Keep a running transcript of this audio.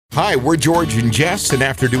Hi, we're George and Jess, and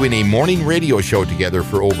after doing a morning radio show together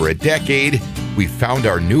for over a decade, we found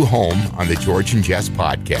our new home on the George and Jess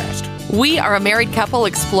podcast. We are a married couple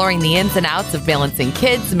exploring the ins and outs of balancing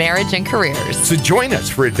kids, marriage, and careers. So join us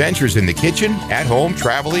for adventures in the kitchen, at home,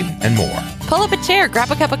 traveling, and more. Pull up a chair,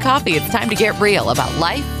 grab a cup of coffee. It's time to get real about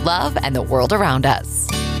life, love, and the world around us.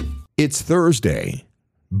 It's Thursday,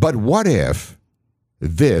 but what if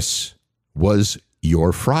this was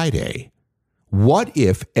your Friday? What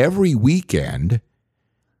if every weekend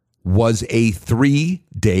was a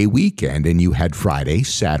 3-day weekend and you had Friday,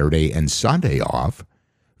 Saturday, and Sunday off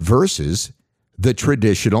versus the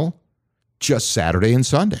traditional just Saturday and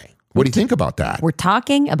Sunday? What do you think about that? We're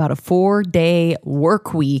talking about a 4-day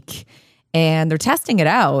work week, and they're testing it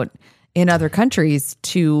out in other countries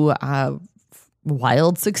to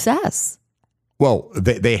wild success. Well,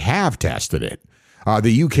 they have tested it.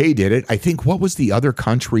 The UK did it. I think, what was the other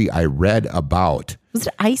country I read about? Was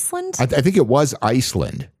it Iceland? I think it was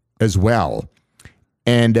Iceland as well.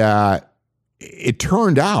 And it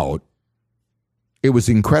turned out it was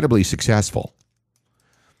incredibly successful.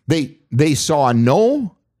 They saw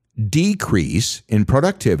no decrease in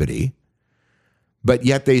productivity, but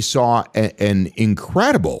yet they saw an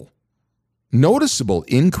incredible, noticeable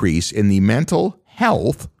increase in the mental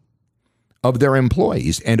health of their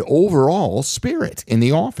employees and overall spirit in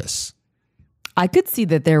the office. I could see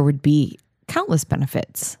that there would be countless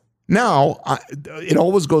benefits. Now, it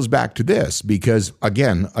always goes back to this because,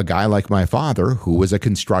 again, a guy like my father, who was a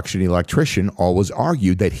construction electrician, always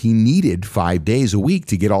argued that he needed 5 days a week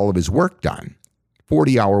to get all of his work done.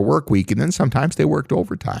 40-hour work week, and then sometimes they worked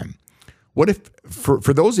overtime. What if, for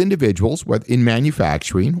those individuals, whether in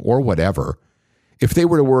manufacturing or whatever, if they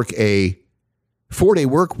were to work a 4-day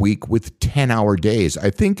work week with 10-hour days, I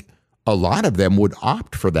think a lot of them would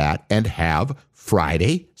opt for that and have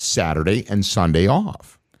Friday, Saturday, and Sunday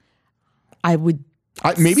off. I would.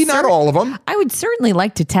 Maybe not all of them. I would certainly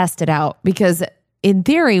like to test it out because in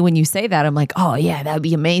theory, when you say that, I'm like, oh yeah, that'd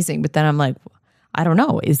be amazing. But then I'm like, I don't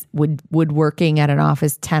know. Would working at an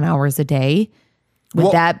office 10 hours a day,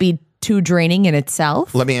 would that be too draining in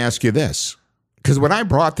itself? Let me ask you this. Because when I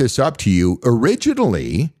brought this up to you,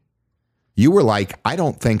 originally, you were like, I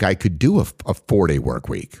don't think I could do a 4-day work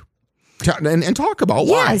week. And talk about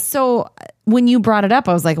why. Yeah, so when you brought it up,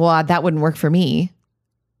 I was like, well, that wouldn't work for me.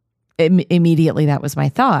 Immediately, that was my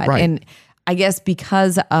thought. Right. And I guess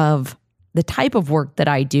because of the type of work that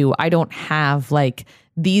I do, I don't have like,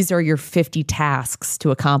 these are your 50 tasks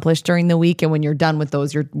to accomplish during the week. And when you're done with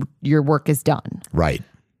those, your work is done. Right.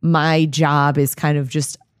 My job is kind of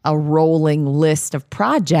just a rolling list of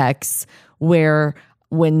projects where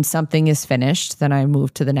when something is finished, then I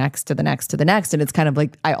move to the next, to the next, to the next. And it's kind of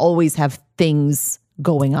like I always have things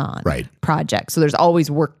going on. Right. Projects. So there's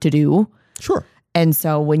always work to do. Sure. And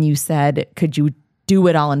so when you said, could you do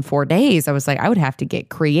it all in 4 days? I was like, I would have to get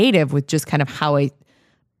creative with just kind of how I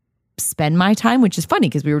spend my time, which is funny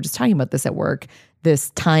because we were just talking about this at work, this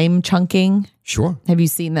time chunking. Sure. Have you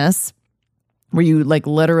seen this? Where you like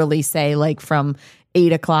literally say like from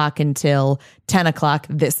 8 o'clock until 10 o'clock,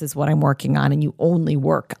 this is what I'm working on. And you only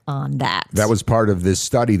work on that. That was part of this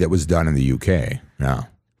study that was done in the UK. Yeah.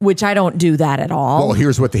 Which I don't do that at all. Well,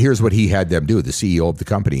 here's what he had them do. The CEO of the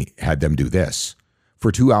company had them do this.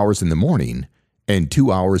 For 2 hours in the morning and 2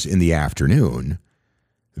 hours in the afternoon,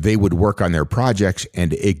 they would work on their projects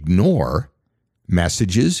and ignore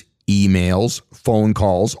messages, emails, phone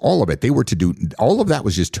calls, all of it. They were to do, all of that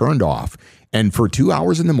was just turned off. And for 2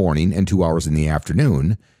 hours in the morning and 2 hours in the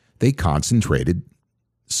afternoon, they concentrated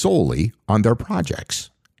solely on their projects.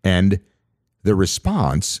 And the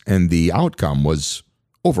response and the outcome was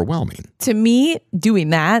overwhelming. To me, doing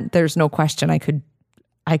that, there's no question I could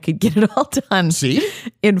get it all done. See?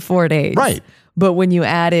 In 4 days. Right. But when you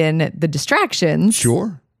add in the distractions,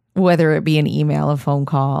 sure, whether it be an email, a phone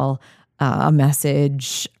call, a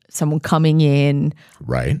message, someone coming in,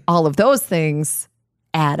 right, all of those things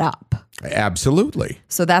add up. Absolutely.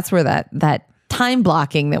 So that's where that time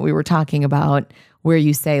blocking that we were talking about, where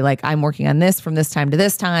you say like, I'm working on this from this time to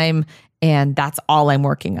this time, and that's all I'm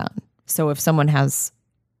working on. So if someone has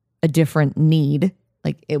a different need,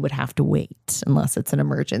 like it would have to wait unless it's an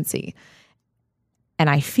emergency. And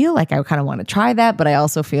I feel like I kind of want to try that, but I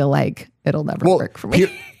also feel like it'll never work for me.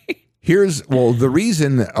 The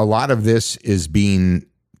reason a lot of this is being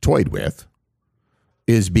toyed with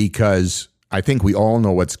is because I think we all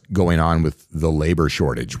know what's going on with the labor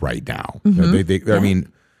shortage right now. Mm-hmm. I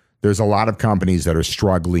mean, there's a lot of companies that are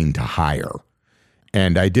struggling to hire.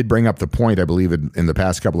 And I did bring up the point, I believe in the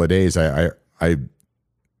past couple of days,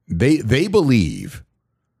 they believe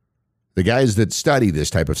the guys that study this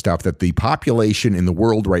type of stuff, that the population in the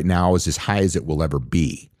world right now is as high as it will ever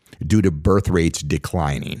be due to birth rates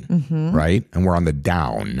declining, right? And we're on the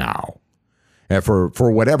down now. And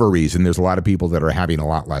for whatever reason, there's a lot of people that are having a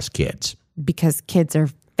lot less kids. Because kids are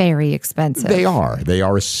very expensive. They are. They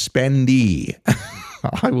are spendy.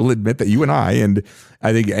 I will admit that you and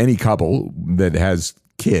I think any couple that has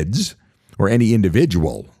kids or any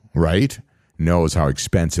individual, right, knows how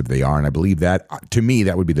expensive they are. And I believe that, to me,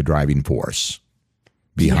 that would be the driving force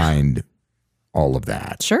behind all of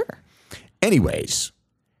that. Sure. Anyways,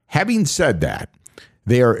 having said that,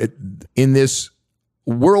 they are in this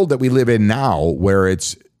world that we live in now where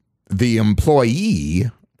it's the employee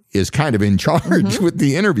is kind of in charge with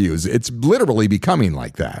the interviews. It's literally becoming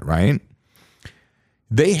like that, right?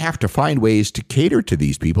 They have to find ways to cater to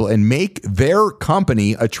these people and make their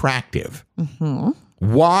company attractive.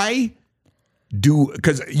 Why?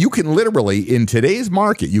 Because you can literally, in today's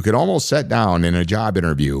market, you could almost sit down in a job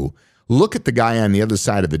interview, look at the guy on the other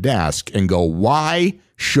side of the desk and go, why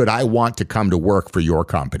should I want to come to work for your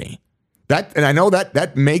company? And I know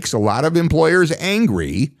that makes a lot of employers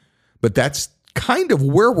angry, but that's kind of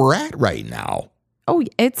where we're at right now. Oh,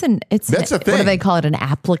 that's a thing. What do they call it? An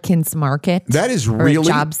applicant's market? That is or really a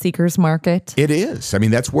job seekers market. It is. I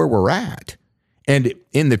mean, that's where we're at. And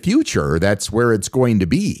in the future, that's where it's going to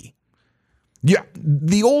be. Yeah,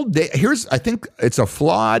 the old day. I think it's a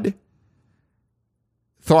flawed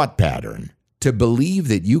thought pattern to believe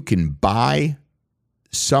that you can buy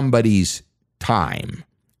somebody's time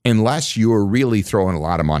unless you're really throwing a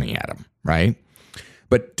lot of money at them, right?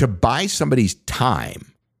 But to buy somebody's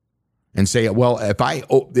time and say, well, if I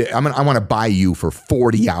want to buy you for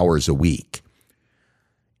 40 hours a week,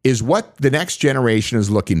 is what the next generation is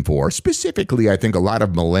looking for. Specifically, I think a lot of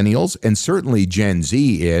millennials and certainly Gen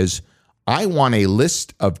Z is, I want a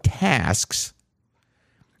list of tasks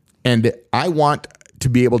and I want to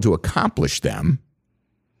be able to accomplish them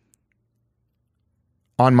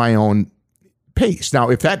on my own pace. Now,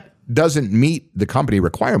 if that doesn't meet the company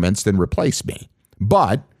requirements, then replace me.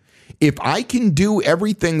 But if I can do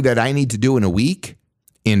everything that I need to do in a week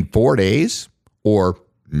in 4 days or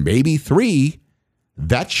maybe 3,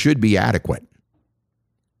 that should be adequate.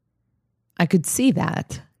 I could see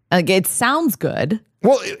that. Like, it sounds good.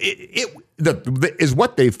 Well, is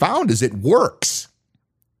what they found is it works.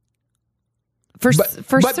 For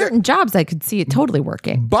certain jobs, I could see it totally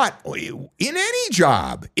working. But in any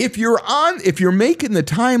job, if you're making the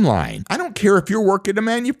timeline, I don't care if you're working a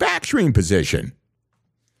manufacturing position.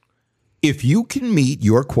 If you can meet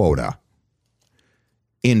your quota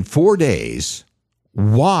in 4 days,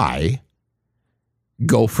 why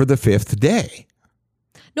go for the 5th day?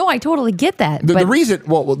 No, I totally get that. The reason,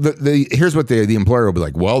 here's what the employer will be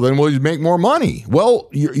like. Well, then we'll just make more money. Well,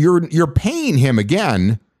 you're paying him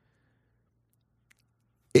again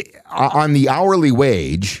on the hourly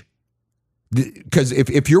wage, because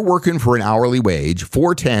if you're working for an hourly wage,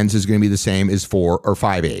 4 10s is going to be the same as 4 or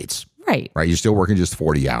 5 8s. Right. You're still working just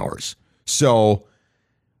 40 hours. So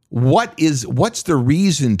what's the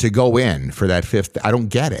reason to go in for that 5th? I don't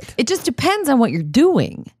get it. It just depends on what you're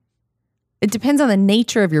doing. It depends on the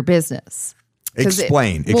nature of your business.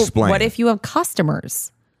 Explain. What if you have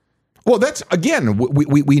customers? Well, that's, again,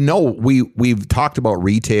 we know we've talked about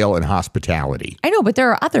retail and hospitality. I know, but there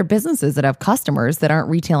are other businesses that have customers that aren't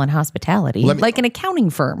retail and hospitality, like an accounting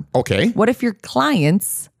firm. Okay. What if your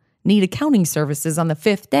clients need accounting services on the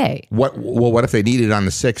 5th day? What if they need it on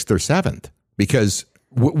the 6th or 7th? Because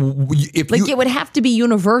it would have to be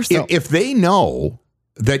universal. If they know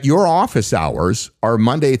that your office hours are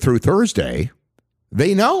Monday through Thursday,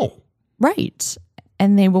 they know. Right.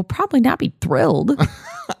 And they will probably not be thrilled.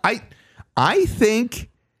 I think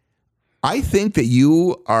that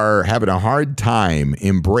you are having a hard time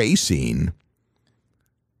embracing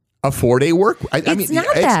a 4-day work.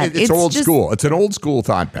 It's old school. It's an old school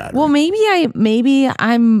thought pattern. Well, maybe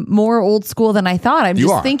I'm more old school than I thought. I'm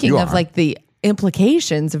just thinking of like the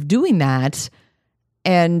implications of doing that.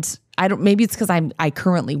 And maybe it's because I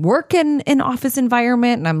currently work in an office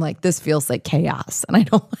environment and I'm like, this feels like chaos and I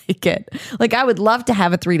don't like it. Like, I would love to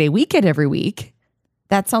have a 3-day weekend every week.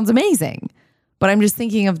 That sounds amazing. But I'm just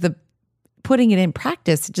thinking of putting it in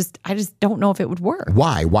practice. I just don't know if it would work.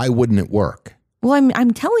 Why? Why wouldn't it work? Well,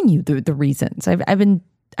 I'm telling you the reasons. I've been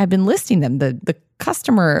listing them. The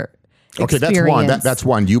customer experience. Okay, that's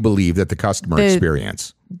one. You believe that the customer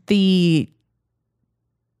experience. The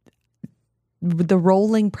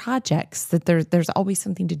rolling projects, that there's always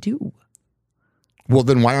something to do. Well,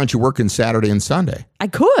 then why aren't you working Saturday and Sunday? I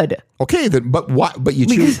could. Okay, then, but why? But you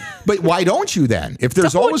choose. But why don't you then? If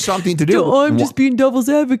there's always something to do. I'm just being devil's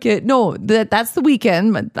advocate. No, that's the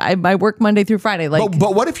weekend. I work Monday through Friday. Like,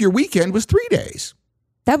 but what if your weekend was 3 days?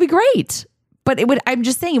 that'd be great. But it would. I'm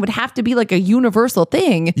just saying it would have to be like a universal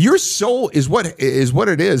thing. Your soul is what it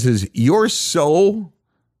is. Is your soul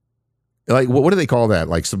like what do they call that?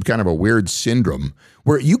 Like some kind of a weird syndrome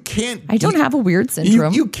where you can't. I don't have a weird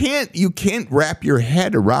syndrome. You can't wrap your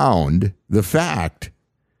head around the fact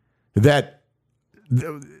that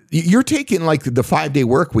you're taking like the 5-day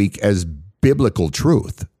work week as biblical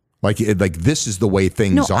truth. Like this is the way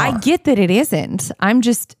things are. I get that it isn't. I'm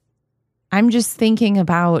just thinking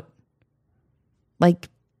about like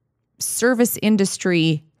service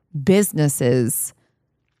industry businesses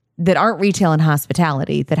that aren't retail and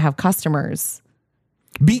hospitality that have customers.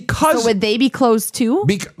 Because so would they be closed too?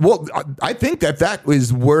 Well, I think that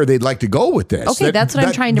is where they'd like to go with this. Okay, that's what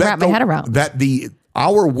I'm trying to wrap my head around. That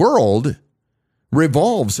our world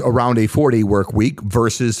revolves around a 4-day work week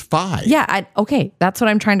versus 5. Yeah, okay, that's what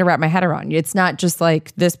I'm trying to wrap my head around. It's not just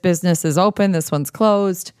like this business is open, this one's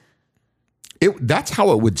closed. That's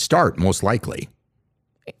how it would start, most likely.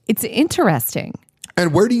 It's interesting.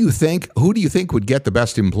 And who do you think would get the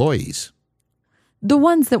best employees? The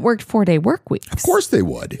ones that worked 4-day work weeks. Of course they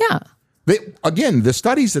would. Yeah. Again, the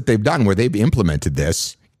studies that they've done where they've implemented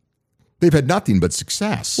this, they've had nothing but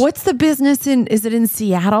success. What's the business is it in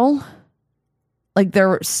Seattle? Like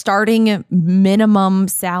their starting minimum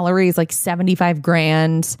salary is like $75,000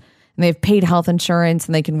 and they have paid health insurance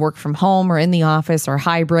and they can work from home or in the office or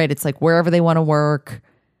hybrid. It's like wherever they want to work.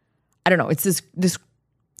 I don't know. It's this.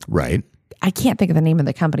 Right. I can't think of the name of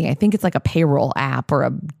the company. I think it's like a payroll app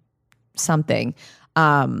or something.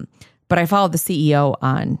 But I followed the CEO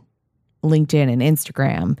on LinkedIn and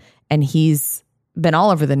Instagram, and he's been all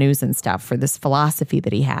over the news and stuff for this philosophy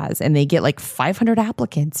that he has. And they get like 500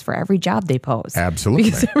 applicants for every job they post. Absolutely.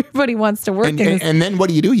 Because everybody wants to work and then what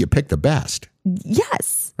do? You pick the best.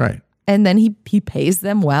 Yes. Right. And then he pays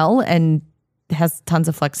them well and has tons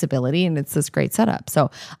of flexibility, and it's this great setup. So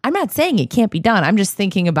I'm not saying it can't be done. I'm just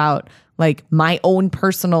thinking about like my own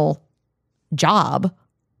personal job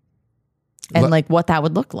and like what that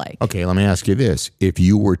would look like. Okay, let me ask you this. If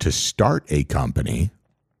you were to start a company,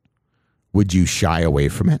 would you shy away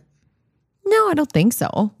from it? No, I don't think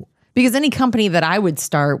so. Because any company that I would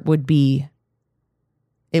start it wouldn't be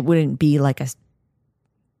like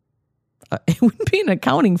it wouldn't be an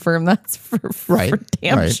accounting firm. That's for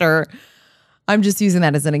damn sure. I'm just using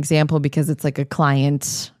that as an example because it's like a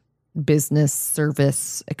client business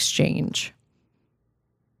service exchange.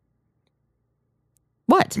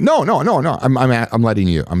 What? No. I'm letting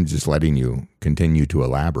you. I'm just letting you continue to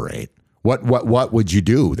elaborate. What would you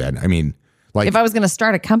do then? I mean, like if I was going to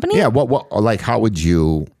start a company? Yeah. What? Like, how would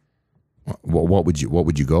you? What would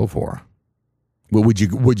you go for? Would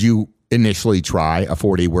you initially try a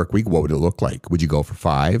 4-day work week? What would it look like? Would you go for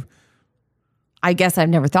 5? I guess I've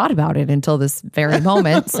never thought about it until this very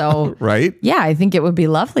moment. So, right? Yeah, I think it would be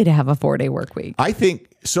lovely to have a 4-day work week. I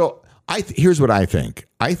think so. Here's what I think.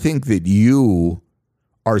 I think that you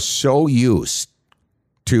are so used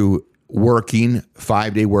to working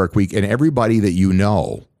 5-day work week, and everybody that you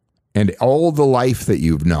know, and all the life that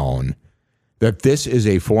you've known, that this is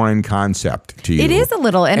a foreign concept to you. It is a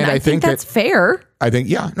little, and I think that's fair. I think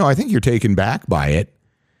you're taken back by it.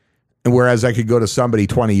 And whereas I could go to somebody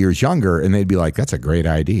 20 years younger and they'd be like, that's a great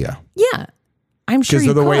idea. Yeah. I'm sure because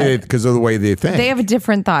of the way they think. They have a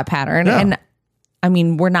different thought pattern. Yeah. And I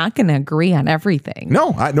mean, we're not going to agree on everything.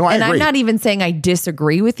 No, I agree. And I'm not even saying I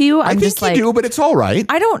disagree with you. I think you do, but it's all right.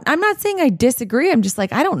 I'm not saying I disagree. I'm just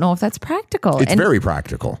like, I don't know if that's practical. It's very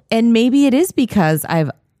practical. And maybe it is because I've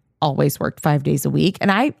always worked 5 days a week.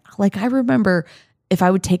 And I remember if I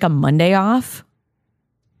would take a Monday off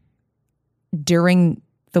during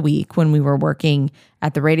the week when we were working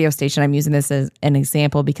at the radio station, I'm using this as an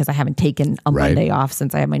example because I haven't taken a Monday off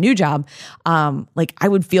since I have my new job. Like I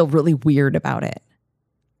would feel really weird about it.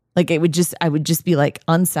 Like I would just be like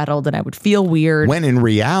unsettled and I would feel weird. When in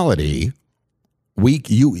reality,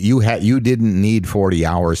 you didn't need 40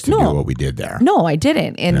 hours to do what we did there. No, I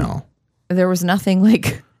didn't. And there was nothing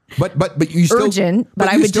like but you still urgent, but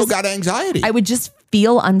I would still just got anxiety. I would just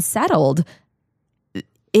feel unsettled.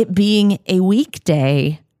 It being a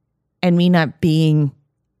weekday and me not being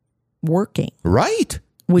working. Right.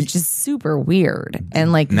 Which is super weird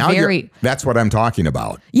and like now very. That's what I'm talking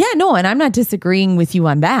about. Yeah, no, and I'm not disagreeing with you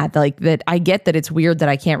on that. Like that, I get that it's weird that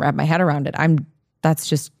I can't wrap my head around it. That's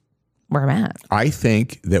just where I'm at. I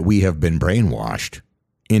think that we have been brainwashed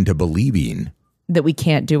into believing that we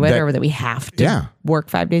can't do it or that we have to work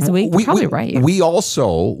 5 days a week. You're probably right. We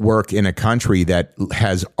also work in a country that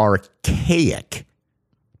has archaic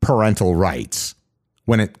parental rights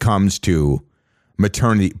when it comes to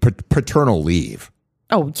paternal leave.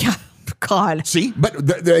 Oh, yeah. God. See, but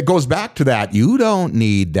it goes back to that. You don't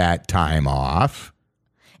need that time off.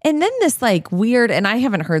 And then this like weird, and I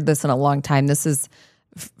haven't heard this in a long time. This is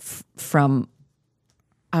from,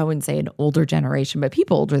 I wouldn't say an older generation, but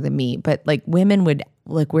people older than me. But like women would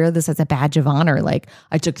like wear this as a badge of honor. Like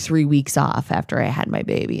I took 3 weeks off after I had my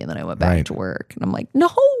baby and then I went back to work. And I'm like, no,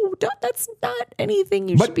 that's not anything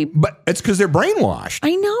you should be. But it's because they're brainwashed.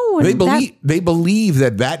 I know. They believe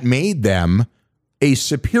that made them a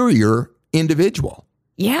superior individual.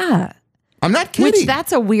 Yeah. I'm not kidding. Which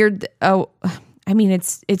that's a weird, I mean,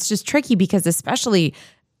 it's just tricky because especially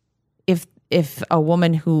if a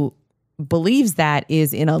woman who believes that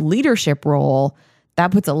is in a leadership role,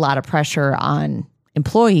 that puts a lot of pressure on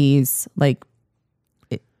employees. Like,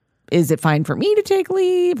 is it fine for me to take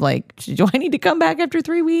leave? Like, do I need to come back after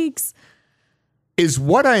 3 weeks?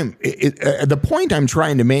 The point I'm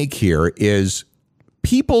trying to make here is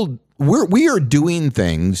we are doing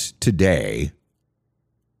things today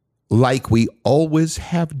like we always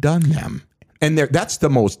have done them. And that's the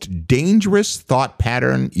most dangerous thought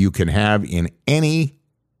pattern you can have in any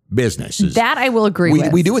business. That I will agree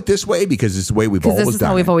with. We do it this way because it's the way we've always done it. This is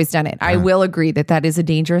how we've always done it. I will agree that is a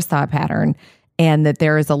dangerous thought pattern and that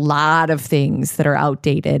there is a lot of things that are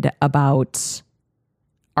outdated about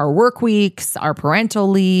our work weeks, our parental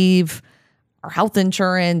leave, our health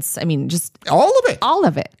insurance. I mean, just all of it. All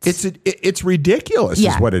of it. It's ridiculous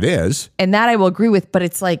is what it is. And that I will agree with, but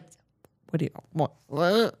it's like, what do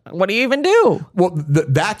you even do? Well,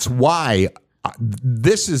 that's why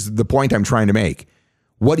this is the point I'm trying to make.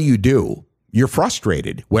 What do you do? You're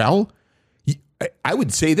frustrated. Well, I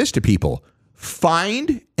would say this to people.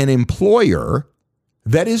 Find an employer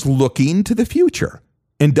that is looking to the future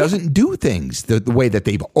and doesn't do things the way that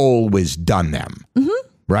they've always done them. Mm-hmm.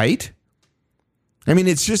 Right? I mean,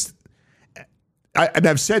 it's just, and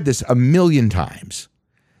I've said this a million times.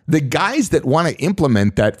 The guys that want to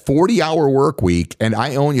implement that 40-hour work week, and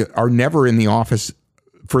I own you, are never in the office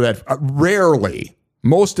for that. Rarely.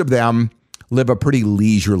 Most of them live a pretty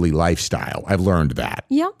leisurely lifestyle. I've learned that.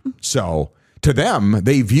 Yep. So to them,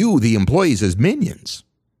 they view the employees as minions.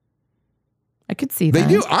 I could see that.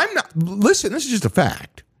 They do. Listen, this is just a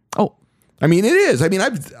fact. Oh. I mean, it is. I mean,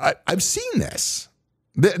 I've seen this.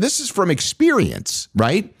 This is from experience,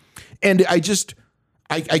 right? And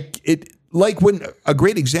like when a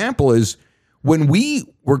great example is when we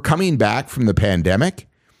were coming back from the pandemic,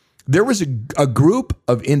 there was a group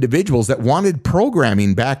of individuals that wanted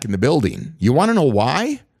programming back in the building. You want to know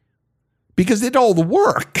why? Because they did all the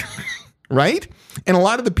work, right? And a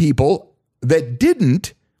lot of the people that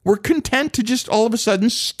didn't were content to just all of a sudden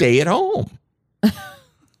stay at home.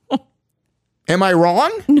 Am I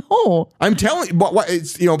wrong? No. I'm telling you,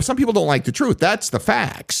 but some people don't like the truth. That's the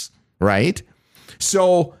facts, right?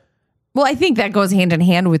 So, well, I think that goes hand in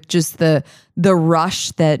hand with just the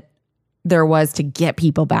rush that there was to get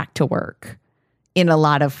people back to work in a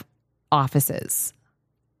lot of offices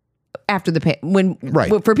after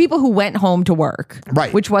for people who went home to work,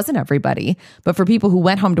 right, which wasn't everybody, but for people who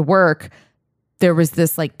went home to work, there was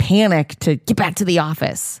this like panic to get back to the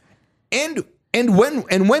office. And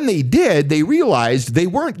when they did, they realized they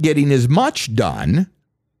weren't getting as much done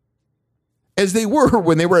as they were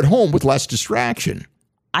when they were at home with less distraction.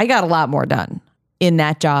 I got a lot more done in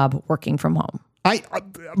that job working from home. I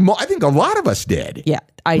think a lot of us did. Yeah.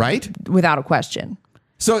 Right? Without a question.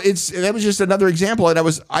 So that was just another example. And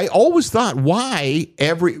I always thought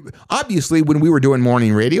obviously when we were doing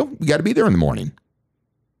morning radio, we got to be there in the morning.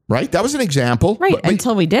 Right? That was an example. Right.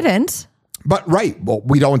 Until we didn't. But well,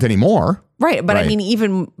 we don't anymore. Right. But I mean,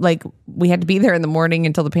 even like we had to be there in the morning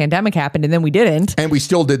until the pandemic happened and then we didn't. And we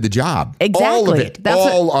still did the job. Exactly. All of it.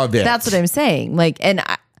 All of it. That's what I'm saying. Like, and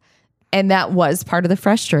that was part of the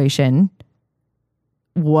frustration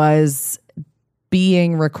was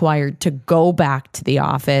being required to go back to the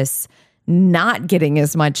office, not getting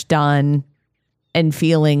as much done and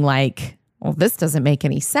feeling like, well, this doesn't make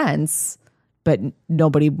any sense, but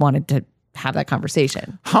nobody wanted to have that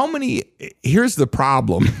conversation. Here's the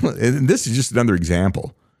problem, and this is just another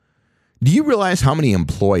example. Do you realize how many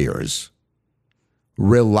employers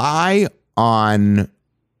rely on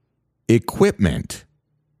equipment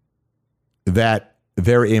that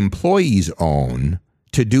their employees own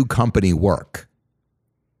to do company work?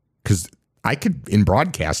 Because in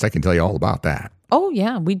broadcast, I can tell you all about that. Oh,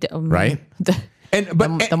 yeah. We do. Right?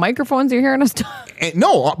 But the microphones you're hearing us talk.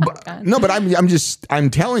 But I'm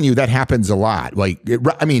telling you that happens a lot.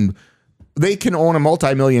 They can own a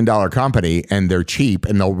multi-million-dollar company and they're cheap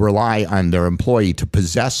and they'll rely on their employee to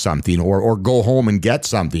possess something or go home and get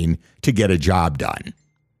something to get a job done.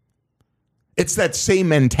 It's that same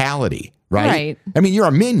mentality, right? You're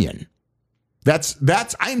a minion. This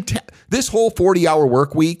whole 40-hour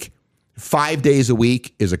work week, 5 days a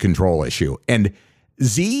week is a control issue. And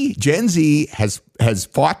Gen Z has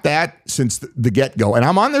fought that since the get-go. And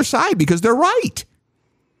I'm on their side because they're right.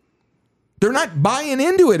 They're not buying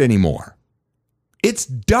into it anymore. It's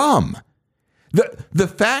dumb. The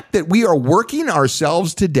fact that we are working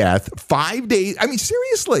ourselves to death 5 days,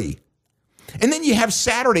 seriously. And then you have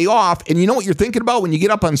Saturday off, and you know what you're thinking about when you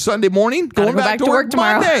get up on Sunday morning? Going back to work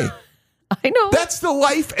tomorrow. Monday. I know. That's the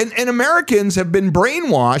life, and Americans have been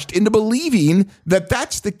brainwashed into believing that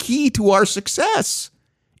that's the key to our success.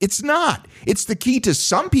 It's not. It's the key to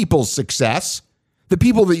some people's success, the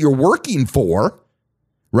people that you're working for,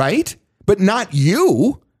 right? But not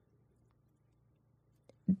you.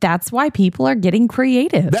 That's why people are getting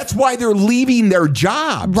creative. That's why they're leaving their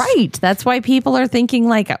jobs. Right. That's why people are thinking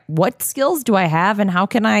what skills do I have and how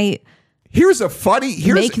can I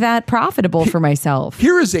make that profitable for myself?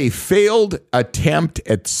 Here is a failed attempt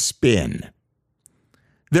at spin.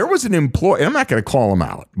 There was an employee, I'm not going to call him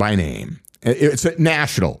out by name. It's on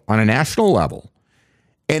a national level.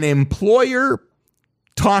 An employer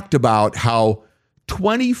talked about how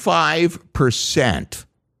 25%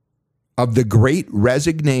 of the Great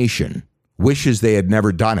Resignation wishes they had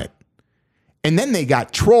never done it. And then they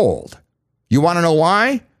got trolled. You want to know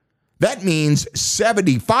why? That means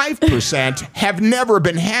 75% have never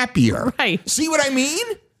been happier. Right. See what I mean?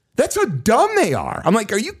 That's how dumb they are. I'm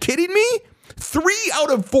like, are you kidding me? 3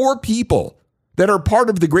 out of 4 people that are part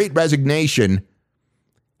of the Great Resignation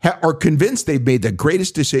are convinced they've made the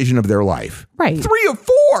greatest decision of their life. Right. 3 of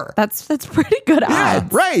 4. That's pretty good odds. Yeah,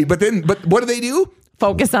 right. But what do?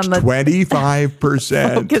 Focus on the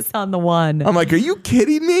 25%. Focus on the one. I'm like, are you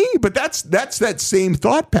kidding me? But that's that same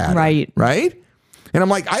thought pattern. Right. And I'm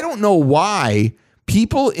like, I don't know why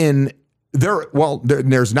people there's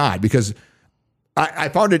not, because I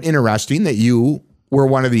found it interesting that you were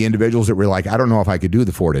one of the individuals that were like, I don't know if I could do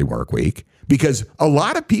the 4-day work week, because a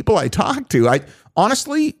lot of people I talked to,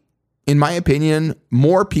 honestly, in my opinion,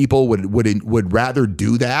 more people would rather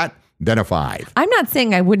do that than a 5. I'm not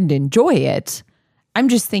saying I wouldn't enjoy it. I'm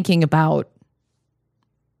just thinking about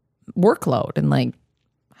workload and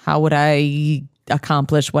how would I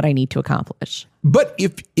accomplish what I need to accomplish. But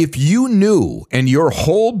if you knew and your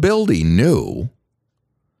whole building knew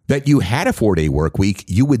that you had a 4-day work week,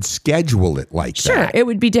 you would schedule it like that. Sure, it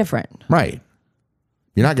would be different. Right.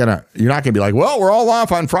 You're not gonna be like, well, we're all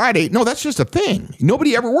off on Friday. No, that's just a thing.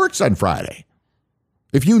 Nobody ever works on Friday.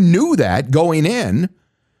 If you knew that going in,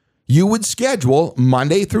 you would schedule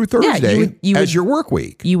Monday through Thursday as your work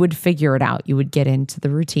week. You would figure it out. You would get into the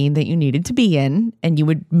routine that you needed to be in, and you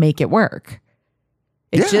would make it work.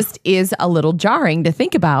 It just is a little jarring to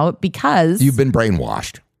think about because you've been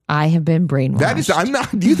brainwashed. I have been brainwashed. I'm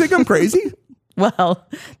not. Do you think I'm crazy? Well,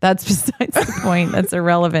 that's besides the point. That's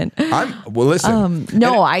irrelevant. Listen.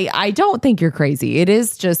 No, I don't think you're crazy. It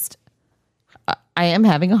is just I am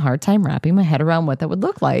having a hard time wrapping my head around what that would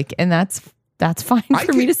look like, and that's fine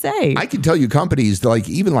for me to say. I can tell you companies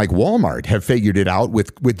even like Walmart have figured it out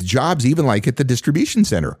with jobs, even like at the distribution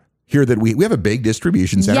center here, that we have a big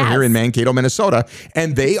distribution center here in Mankato, Minnesota,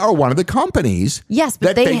 and they are one of the companies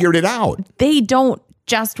that figured it out. They don't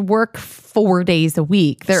just work 4 days a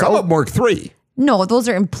week. Some of them work 3. No, those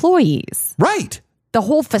are employees. Right. The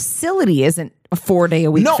whole facility isn't a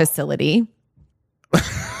 4-day-a-week facility.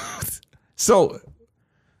 So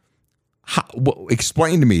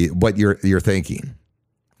explain to me what you're thinking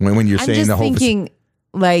when you're saying the whole. I'm just thinking,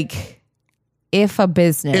 if a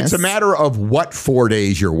business, it's a matter of what 4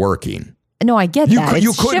 days you're working. No, I get that.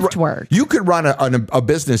 It's shift work. You could run a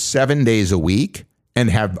business 7 days a week and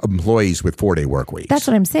have employees with 4-day work weeks. That's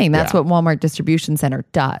what I'm saying. That's what Walmart Distribution Center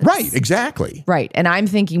does. Right. Exactly. Right. And I'm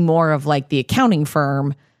thinking more of the accounting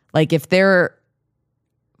firm. If their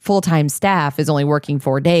full-time staff is only working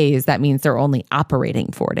 4 days, that means they're only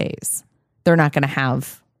operating 4 days. They're not going to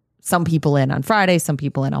have some people in on Friday, some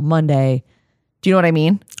people in on Monday. Do you know what I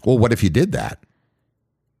mean? Well, what if you did that?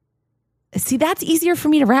 See, that's easier for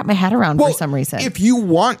me to wrap my head around for some reason. If you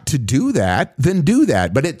want to do that, then do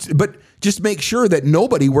that. But just make sure that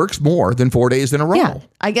nobody works more than 4 days in a row. Yeah,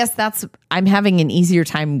 I guess I'm having an easier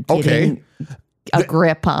time getting a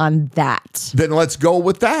grip on that. Then let's go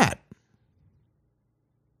with that.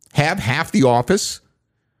 Have half the office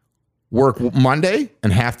work Monday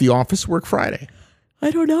and half the office work Friday.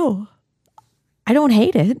 I don't know. I don't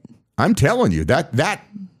hate it. I'm telling you that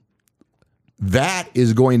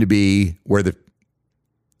is going to be where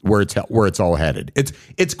it's all headed.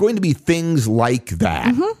 It's going to be things like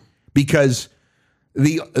that because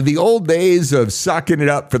the old days of sucking it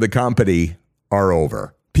up for the company are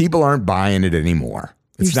over. People aren't buying it anymore.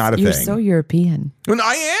 It's not a thing. You're so European. And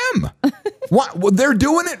I am. What? Well, they're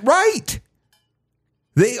doing it right.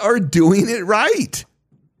 They are doing it right.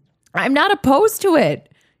 I'm not opposed to it.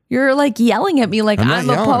 You're like yelling at me like I'm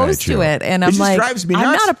opposed to it. And I'm like, drives me I'm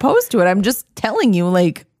nuts. not opposed to it. I'm just telling you,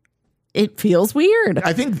 like, it feels weird.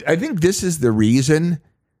 I think this is the reason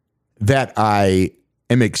that I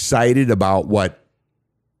am excited about what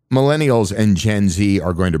millennials and Gen Z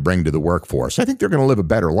are going to bring to the workforce. I think they're going to live a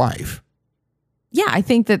better life. Yeah, I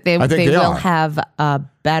think that they will have a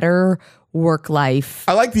better work life.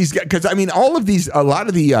 I like these guys because a lot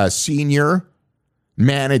of the senior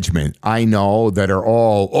management I know that are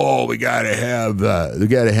all, we got to have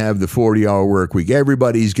the 40-hour work week.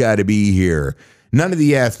 Everybody's got to be here. None of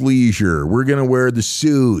the athleisure. We're going to wear the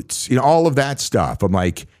suits. All of that stuff. I'm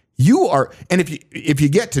like, you are, and if you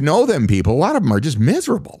get to know them people, a lot of them are just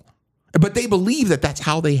miserable. But they believe that that's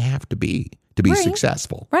how they have to be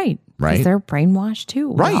successful. Right. Because they're brainwashed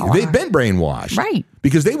too. Right. They've been brainwashed. Right.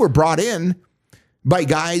 Because they were brought in by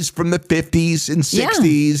guys from the 50s and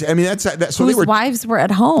 60s. I mean, that's so whose wives were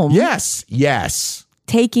at home. Yes.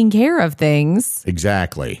 Taking care of things.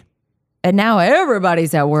 Exactly. And now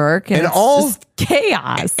everybody's at work and it's just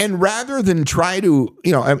chaos. And rather than try to,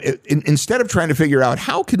 instead of trying to figure out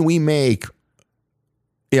how can we make,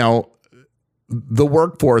 the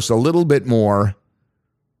workforce a little bit more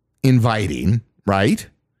inviting, right?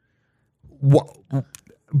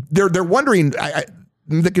 They're wondering.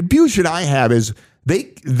 The confusion I have is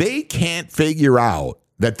they can't figure out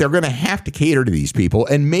that they're going to have to cater to these people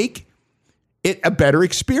and make it a better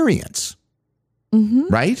experience,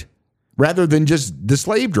 right? Rather than just the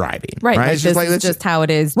slave driving, right? Right? It's just how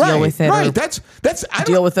it is. Deal with it, right? That's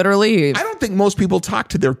deal with it or leave. I don't think most people talk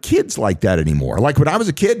to their kids like that anymore. Like when I was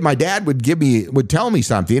a kid, my dad would tell me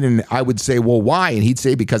something, and I would say, "Well, why?" And he'd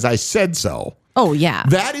say, "Because I said so." Oh yeah,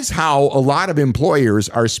 that is how a lot of employers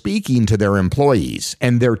are speaking to their employees,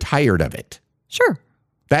 and they're tired of it. Sure,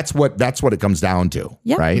 that's what it comes down to,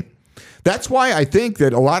 right? That's why I think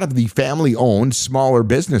that a lot of the family-owned smaller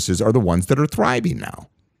businesses are the ones that are thriving now.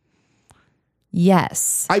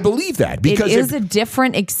 Yes. I believe that because it is a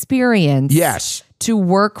different experience. Yes. To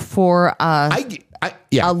work for a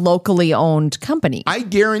locally owned company. I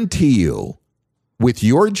guarantee you, with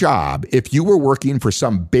your job, if you were working for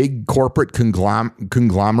some big corporate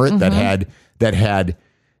conglomerate that had,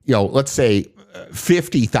 let's say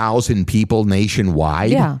 50,000 people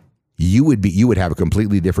nationwide, you would have a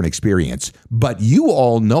completely different experience. But you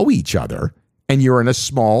all know each other. And you're in a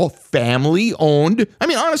small family-owned. I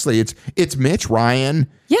mean, honestly, it's Mitch, Ryan.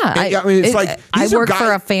 Yeah, it's like I work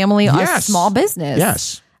for a family, a small business.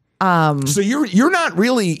 Yes. So you're not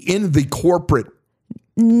really in the corporate.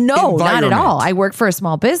 No, not at all. I work for a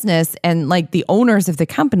small business, and like the owners of the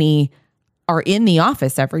company are in the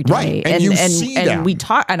office every day, right? And you see them. We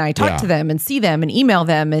talk, and I talk to them and see them and email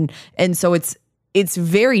them, and so it's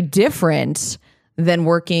very different than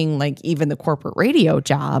working like even the corporate radio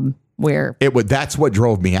job. Where that's what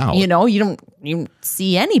drove me out. You don't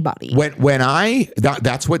see anybody.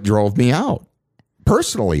 That's what drove me out.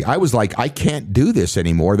 Personally, I was like, I can't do this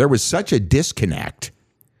anymore. There was such a disconnect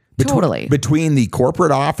between the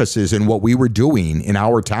corporate offices and what we were doing in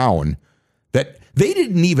our town that they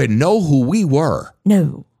didn't even know who we were.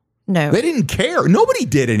 No. They didn't care. Nobody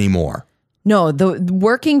did anymore. No, the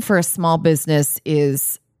working for a small business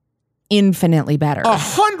is infinitely better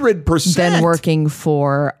 100% than working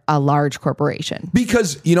for a large corporation.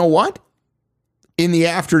 Because you know what? In the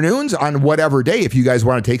afternoons on whatever day, if you guys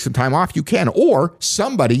want to take some time off, you can. Or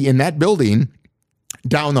somebody in that building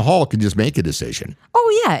down the hall can just make a decision.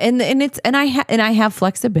 Oh yeah, and I have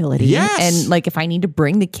flexibility. Yes. And like if I need to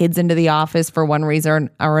bring the kids into the office for one reason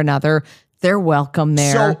or another, they're welcome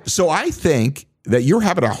there. So I think that you're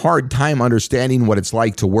having a hard time understanding what it's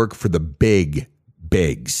like to work for the bigs.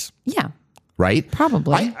 Yeah. Right?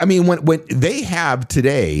 Probably. I mean, when they have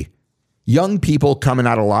today young people coming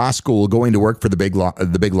out of law school going to work for the big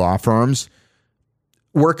law firms,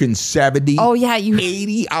 working 70,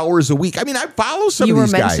 80 hours a week. I mean, I follow some of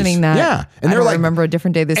these guys. You were mentioning that. Yeah. And I remember a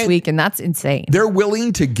different day this week, and that's insane. They're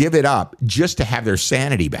willing to give it up just to have their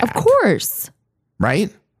sanity back. Of course.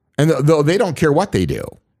 Right? And though they don't care what they do,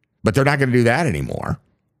 but they're not going to do that anymore.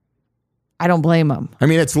 I don't blame them. I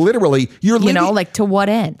mean, it's literally, you're living, like to what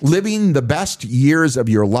end? Living the best years of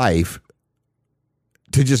your life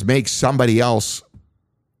to just make somebody else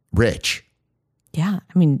rich. Yeah.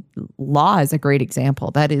 I mean, law is a great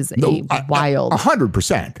example. That is a wild,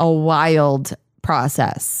 100%. a wild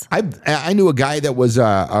process. I knew a guy that was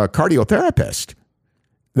a cardiotherapist.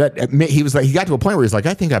 That he was like, he got to a point where he's like,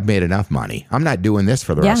 I think I've made enough money. I'm not doing this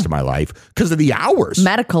for the rest of my life because of the hours.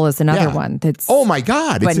 Medical is another one. That's oh my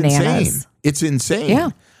God, it's bananas. insane. It's insane.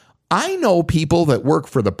 Yeah. I know people that work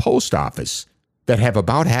for the post office that have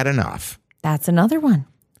about had enough. That's another one.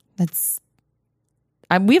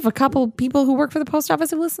 We have a couple people who work for the post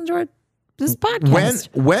office who listen to this podcast.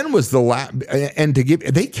 When was the last? And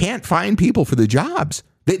they can't find people for the jobs.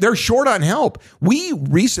 They're short on help. We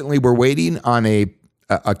recently were waiting on a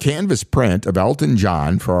canvas print of Elton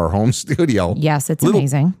John for our home studio. Yes, it's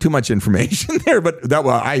amazing. Too much information there, but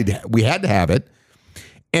we had to have it.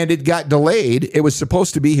 And it got delayed. It was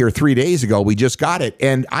supposed to be here 3 days ago. We just got it.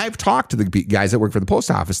 And I've talked to the guys that work for the post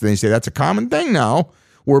office, and they say that's a common thing now.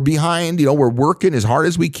 We're behind. We're working as hard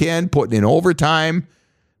as we can, putting in overtime,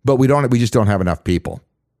 but we just don't have enough people.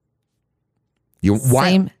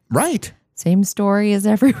 Why? Right. Same story as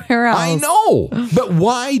everywhere else. I know. But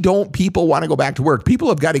why don't people want to go back to work? People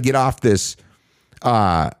have got to get off this.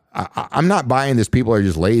 I'm not buying this. People are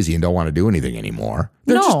just lazy and don't want to do anything anymore.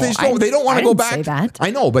 They don't want to go back. Say that. I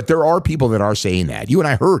know, but there are people that are saying that. You and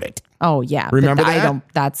I heard it. Oh, yeah. Remember that?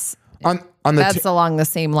 That's along the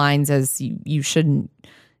same lines as you shouldn't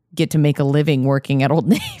get to make a living working at Old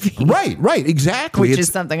Navy. Right, exactly. Which is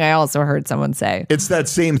something I also heard someone say. It's that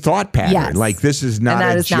same thought pattern. Yes. Like this is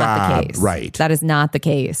not a job. Not the case. Right. That is not the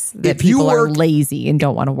case. That people are lazy and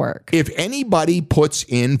don't want to work. If anybody puts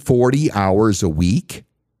in 40 hours a week,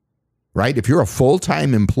 right? If you're a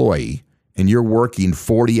full-time employee and you're working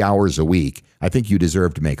 40 hours a week, I think you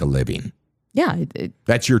deserve to make a living. Yeah.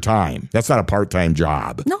 That's your time. That's not a part-time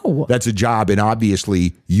job. No. That's a job, and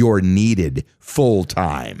obviously you're needed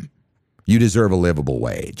full-time. You deserve a livable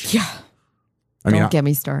wage. Yeah. Don't get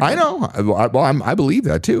me started. I know. I believe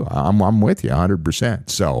that too. I'm with you 100%.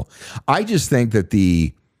 So I just think that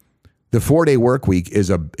the 4-day work week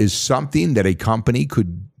is something that a company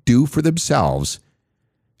could do for themselves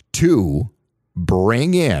to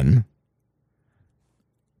bring in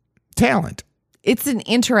talent. It's an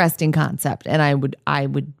interesting concept, and I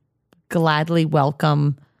would gladly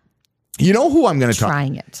welcome. You know who I'm going to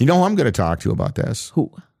trying it. You know who I'm going to talk to about this?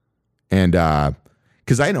 Who? And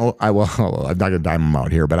because I'm not going to dime them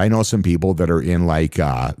out here, but I know some people that are in like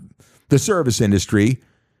the service industry.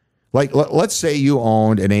 Like let's say you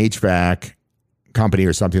owned an HVAC company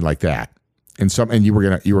or something like that, and you were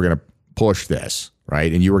gonna push this,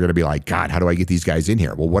 right? And you were going to be like, God, how do I get these guys in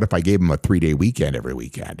here? Well, what if I gave them a 3-day weekend every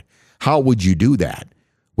weekend? How would you do that?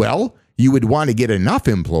 Well, you would want to get enough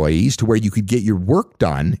employees to where you could get your work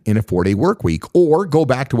done in a 4-day work week, or go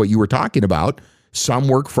back to what you were talking about. Some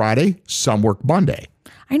work Friday, some work Monday.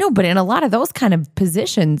 I know, but in a lot of those kind of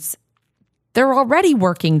positions, they're already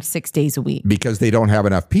working 6 days a week. Because they don't have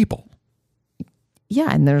enough people. Yeah,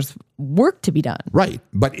 and there's work to be done. Right.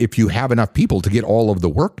 But if you have enough people to get all of the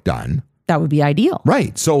work done. That would be ideal.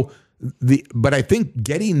 Right. So, but I think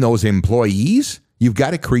getting those employees, you've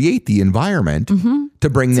got to create the environment to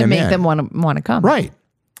bring them in. To make them want to come. Right.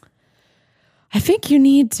 I think you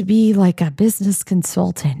need to be like a business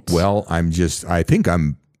consultant. Well, I'm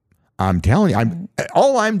telling you,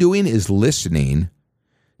 all I'm doing is listening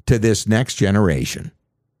to this next generation.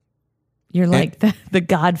 You're like the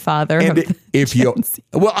godfather of Gen Z.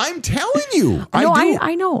 Well, I'm telling you.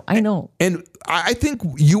 I know. And I think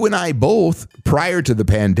you and I both, prior to the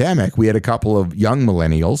pandemic, we had a couple of young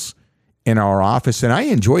millennials in our office, and I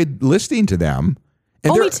enjoyed listening to them.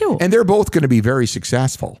 And me too. And they're both going to be very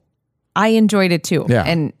successful. I enjoyed it too. Yeah.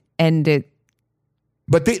 And it.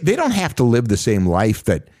 But they don't have to live the same life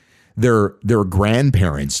that their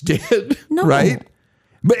grandparents did. No. Right?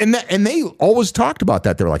 But and they always talked about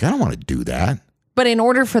that. They're like, I don't want to do that. But in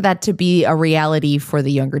order for that to be a reality for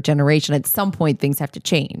the younger generation, at some point things have to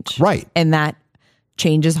change. Right. And that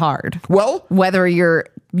change is hard. Well, whether you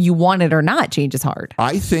want it or not, change is hard.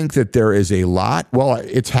 I think that there is a lot. Well,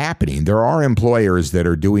 it's happening. There are employers that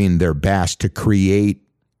are doing their best to create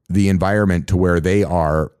the environment to where they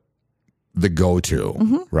are the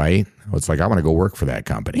go-to, right? It's like, I want to go work for that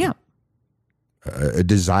company. Yeah. A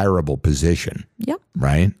desirable position. Yep.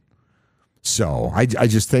 Right? So I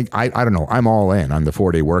just think, I don't know, I'm all in on the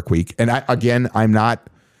 4-day work week. And I'm not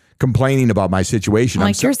complaining about my situation.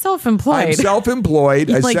 You're self-employed. I'm self-employed.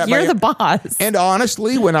 You're the boss. And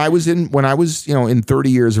honestly, when I was in 30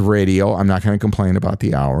 years of radio, I'm not going to complain about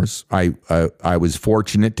the hours. I was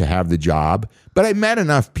fortunate to have the job, but I met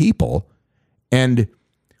enough people, and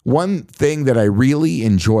one thing that I really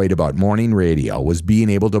enjoyed about morning radio was being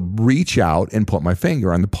able to reach out and put my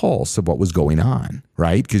finger on the pulse of what was going on,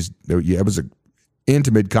 right? Because it was an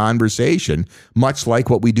intimate conversation, much like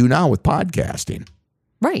what we do now with podcasting.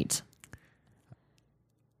 Right.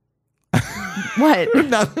 What?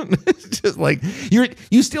 Nothing. It's just like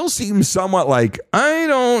you still seem somewhat like, I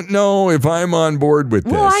don't know if I'm on board with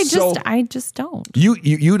this. Well, I just don't.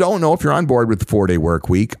 You don't know if you're on board with the 4-day work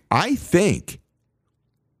week. I think.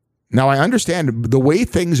 Now I understand the way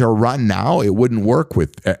things are run now, it wouldn't work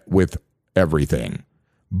with everything.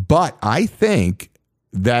 But I think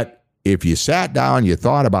that if you sat down, you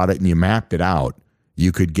thought about it, and you mapped it out,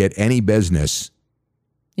 you could get any business.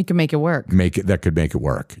 You can make it work. That could make it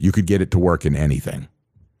work. You could get it to work in anything.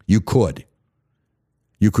 You could.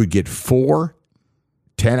 You could get 4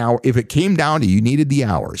 10-hour. If it came down to you needed the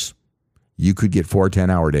hours, you could get 4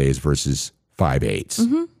 10-hour days versus 5 8s.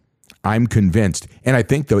 Mm-hmm. I'm convinced. And I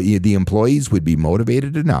think the employees would be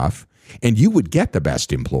motivated enough, and you would get the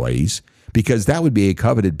best employees because that would be a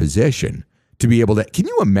coveted position to be able to. Can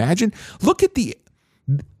you imagine? Look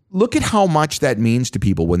at how much that means to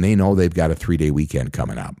people when they know they've got a 3-day weekend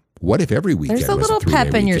coming up. What if every weekend There's a was little a 3-day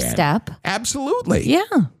pep in your weekend? step. Absolutely. Yeah.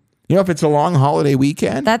 You know, if it's a long holiday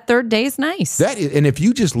weekend, That third day's nice. and if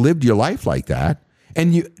you just lived your life like that,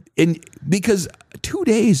 and because 2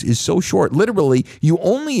 days is so short, literally, you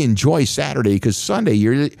only enjoy Saturday because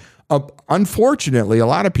Sunday, unfortunately, a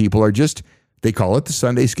lot of people are they call it the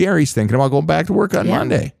Sunday scaries, thinking about going back to work on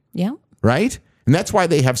Monday. Yeah. Right? And that's why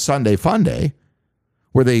they have Sunday Fun Day.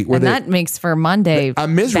 That makes for Monday a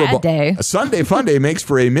miserable bad day. A Sunday Fun Day makes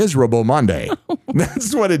for a miserable Monday.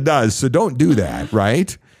 That's what it does. So don't do that,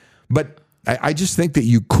 right? But I just think that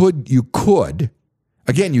you could.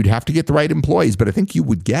 Again, you'd have to get the right employees, but I think you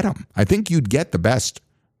would get them. I think you'd get the best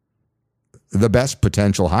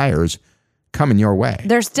potential hires coming your way.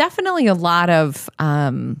 There's definitely a lot of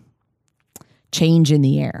change in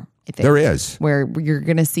the air. I think There is. where you're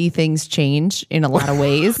going to see things change in a lot of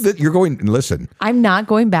ways. You're going, listen, I'm not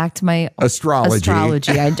going back to my astrology.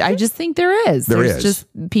 I just think there is. There's just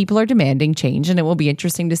people are demanding change, and it will be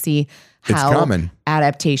interesting to see how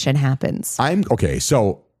adaptation happens.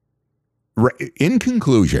 So in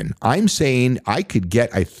conclusion, I'm saying I could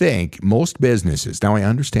get, I think, most businesses. Now, I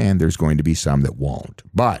understand there's going to be some that won't,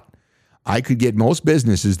 but I could get most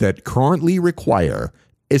businesses that currently require,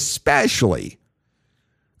 especially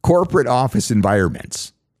corporate office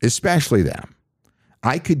environments, especially them,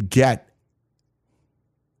 I could get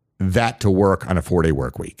that to work on a 4-day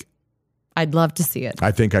work week. I'd love to see it. I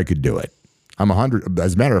think I could do it. I'm 100.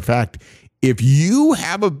 As a matter of fact, if you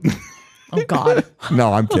have a... Oh, God.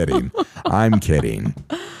 No, I'm kidding. I'm kidding.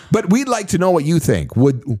 But we'd like to know what you think.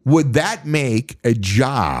 Would that make a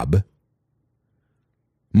job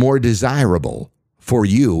more desirable for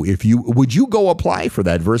you? Would you go apply for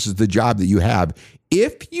that versus the job that you have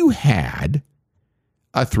if you had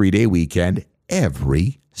a 3-day weekend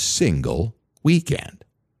every single weekend?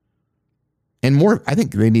 And more, I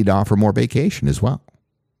think they need to offer more vacation as well.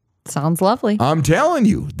 Sounds lovely. I'm telling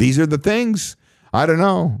you, these are the things. I don't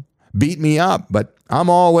know. Beat me up, but I'm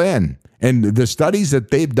all in. And the studies that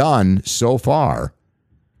they've done so far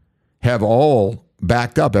have all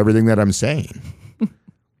backed up everything that I'm saying.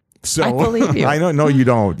 So I believe you. I don't know you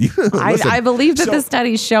don't. I believe that the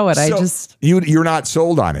studies show it. You're not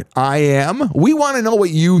sold on it. I am. We want to know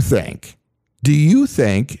what you think. Do you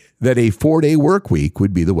think that a 4-day work week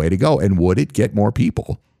would be the way to go? And would it get more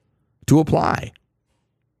people to apply?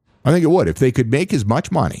 I think it would. If they could make as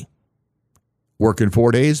much money working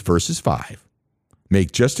 4 days versus 5,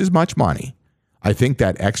 make just as much money, I think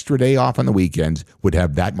that extra day off on the weekends would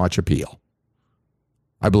have that much appeal.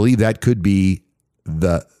 I believe that could be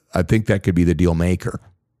the deal maker.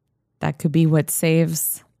 That could be what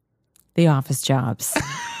saves the office jobs.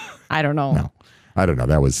 I don't know. No, I don't know.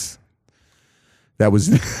 That was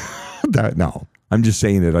no. I'm just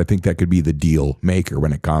saying that I think that could be the deal maker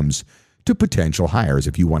when it comes to potential hires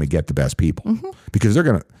if you want to get the best people. Mm-hmm. Because they're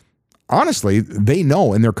going to, honestly, they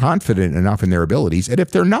know and they're confident enough in their abilities. And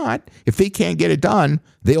if they can't get it done,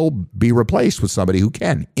 they'll be replaced with somebody who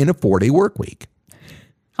can in a 4-day work week.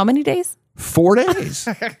 How many days? 4 days.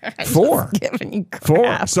 4. Giving you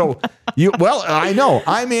crap. 4. So I know.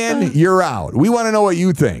 I'm in, you're out. We want to know what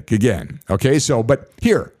you think again. Okay. So, but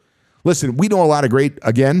here, listen, we know a lot of great,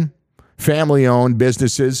 again, family-owned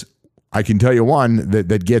businesses. I can tell you one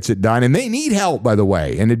that gets it done, and they need help, by the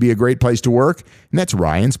way, and it'd be a great place to work, and that's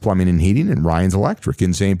Ryan's Plumbing and Heating and Ryan's Electric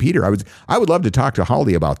in St. Peter. I would love to talk to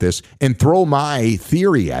Holly about this and throw my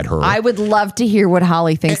theory at her. I would love to hear what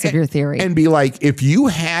Holly thinks of your theory. And be like, if you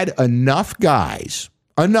had enough guys,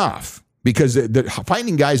 because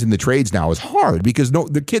finding guys in the trades now is hard because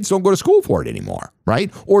the kids don't go to school for it anymore,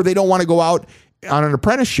 right? Or they don't want to go out on an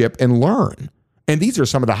apprenticeship and learn. And these are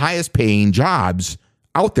some of the highest paying jobs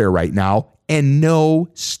out there right now, and no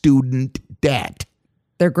student debt.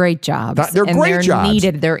 They're great jobs. They're great jobs. They're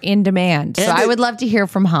needed. They're in demand. So I would love to hear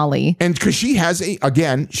from Holly. And because she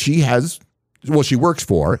works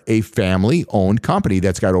for a family-owned company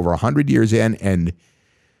that's got over 100 years in,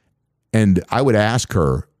 and I would ask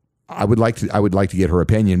her, I would like to get her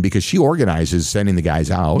opinion because she organizes sending the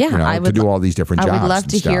guys out to do all these different jobs. I would love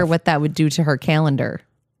to hear what that would do to her calendar.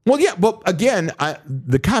 Well, yeah, but again,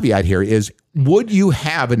 the caveat here is, would you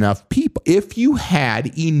have enough people? If you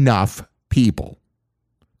had enough people,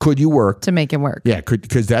 could you work? To make it work. Yeah,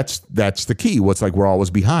 because that's the key. What's like we're always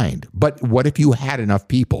behind. But what if you had enough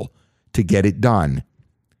people to get it done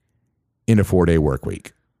in a 4-day work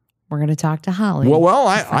week? We're going to talk to Holly. Well,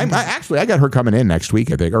 I got her coming in next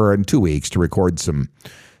week, I think, or in 2 weeks to record some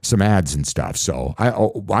ads and stuff. So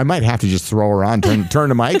I might have to just throw her on, turn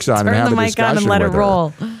the mics on, and have a discussion with her. Turn the mic on and let it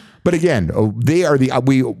roll. But again, they are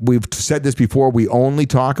we've said this before. We only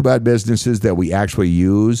talk about businesses that we actually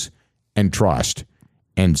use and trust,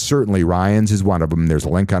 and certainly Ryan's is one of them. There's a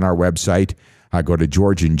link on our website. Go to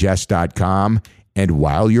georgeandjess.com. And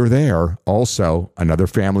while you're there, also another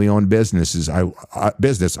family-owned business.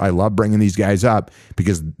 I love bringing these guys up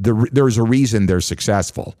because there's a reason they're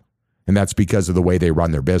successful, and that's because of the way they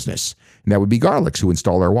run their business. And that would be Garlic's, who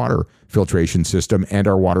installed our water filtration system and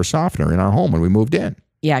our water softener in our home when we moved in.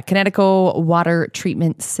 Yeah, Connecticut water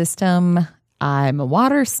treatment system. I'm a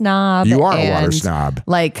water snob. You are a water snob.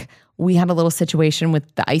 Like, we had a little situation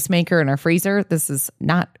with the ice maker in our freezer. This is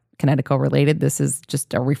not Connecticut related. This is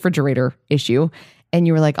just a refrigerator issue. And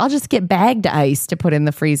you were like, I'll just get bagged ice to put in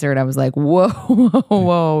the freezer. And I was like,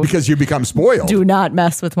 whoa. Because you become spoiled. Do not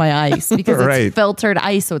mess with my ice because it's filtered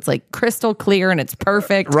ice. So it's like crystal clear and it's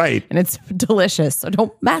perfect. Right. And it's delicious. So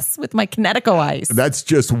don't mess with my Connecticut ice. That's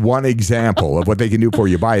just one example of what they can do for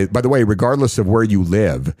you. By the way, regardless of where you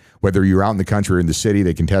live, whether you're out in the country or in the city,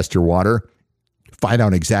 they can test your water. Find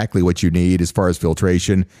out exactly what you need as far as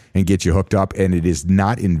filtration and get you hooked up. And it is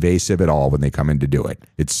not invasive at all when they come in to do it.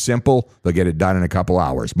 It's simple. They'll get it done in a couple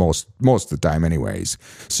hours, most of the time anyways.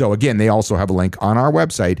 So again, they also have a link on our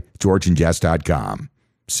website, georgeandjess.com.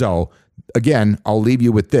 So again, I'll leave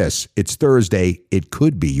you with this. It's Thursday. It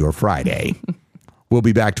could be your Friday. We'll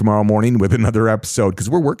be back tomorrow morning with another episode because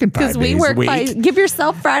we're working 5 days a week. Give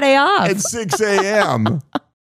yourself Friday off. At 6 a.m.